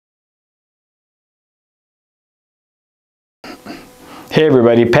Hey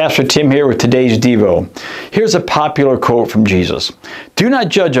everybody, Pastor Tim here with today's Devo. Here's a popular quote from Jesus. Do not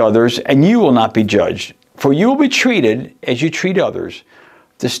judge others, and you will not be judged, for you will be treated as you treat others.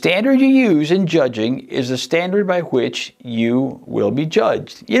 The standard you use in judging is the standard by which you will be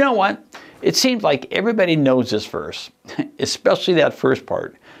judged. You know what? It seems like everybody knows this verse, especially that first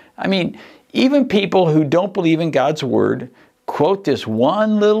part. I mean, even people who don't believe in God's word quote this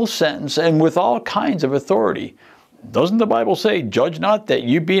one little sentence and with all kinds of authority. Doesn't the Bible say, judge not that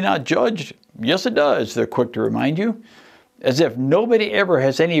you be not judged? Yes, it does, they're quick to remind you. As if nobody ever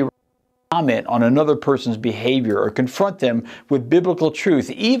has any comment on another person's behavior or confront them with biblical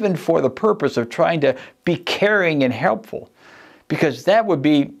truth, even for the purpose of trying to be caring and helpful. Because that would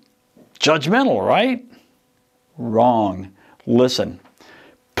be judgmental, right? Wrong. Listen.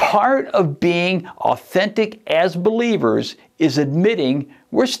 Part of being authentic as believers is admitting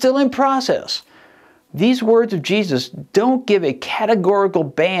we're still in process. These words of Jesus don't give a categorical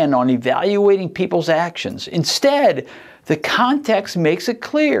ban on evaluating people's actions. Instead, the context makes it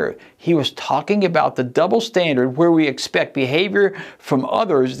clear. He was talking about the double standard where we expect behavior from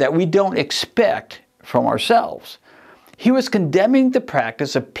others that we don't expect from ourselves. He was condemning the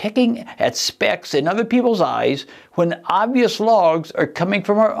practice of picking at specks in other people's eyes when obvious logs are coming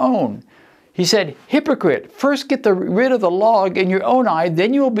from our own. He said, hypocrite, first get rid of the log in your own eye,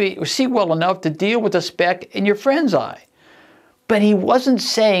 then you will see well enough to deal with the speck in your friend's eye. But he wasn't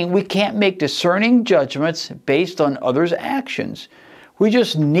saying we can't make discerning judgments based on others' actions. We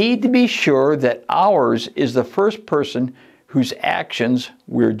just need to be sure that ours is the first person whose actions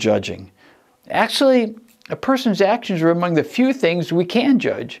we're judging. Actually, a person's actions are among the few things we can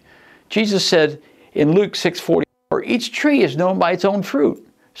judge. Jesus said in Luke 6:44, each tree is known by its own fruit.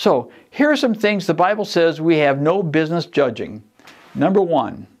 So, here are some things the Bible says we have no business judging. Number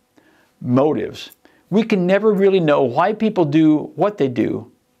one, motives. We can never really know why people do what they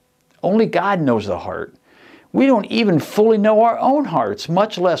do. Only God knows the heart. We don't even fully know our own hearts,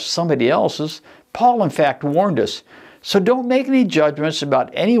 much less somebody else's. Paul, in fact, warned us. So don't make any judgments about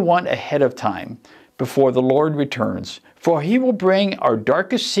anyone ahead of time before the Lord returns. For he will bring our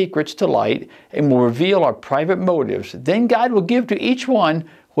darkest secrets to light and will reveal our private motives. Then God will give to each one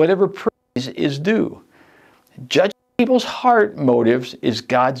whatever praise is due. Judging people's heart motives is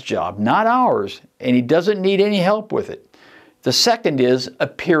God's job, not ours, and he doesn't need any help with it. The second is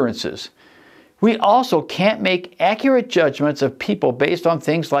appearances. We also can't make accurate judgments of people based on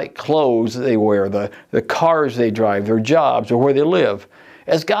things like clothes they wear, the cars they drive, their jobs, or where they live.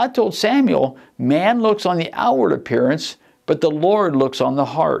 As God told Samuel, man looks on the outward appearance, but the Lord looks on the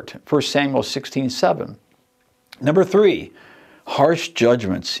heart. 1 Samuel 16:7. Number three, harsh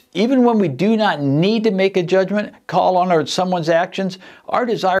judgments. Even when we do not need to make a judgment call on someone's actions, our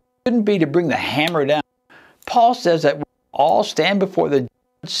desire shouldn't be to bring the hammer down. Paul says that we all stand before the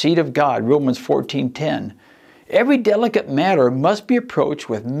seat of God, Romans 14:10. Every delicate matter must be approached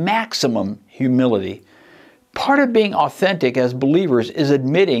with maximum humility. Part of being authentic as believers is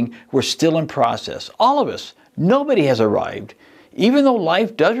admitting we're still in process. All of us. Nobody has arrived. Even though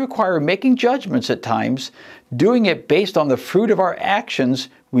life does require making judgments at times, doing it based on the fruit of our actions,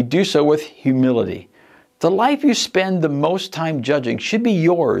 we do so with humility. The life you spend the most time judging should be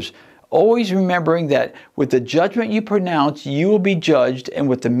yours, always remembering that with the judgment you pronounce, you will be judged, and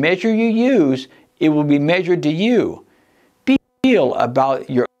with the measure you use, it will be measured to you. Be real about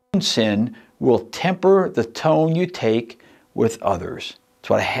your own sin will temper the tone you take with others. That's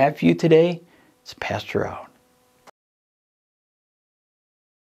what I have for you today. It's Pastor out.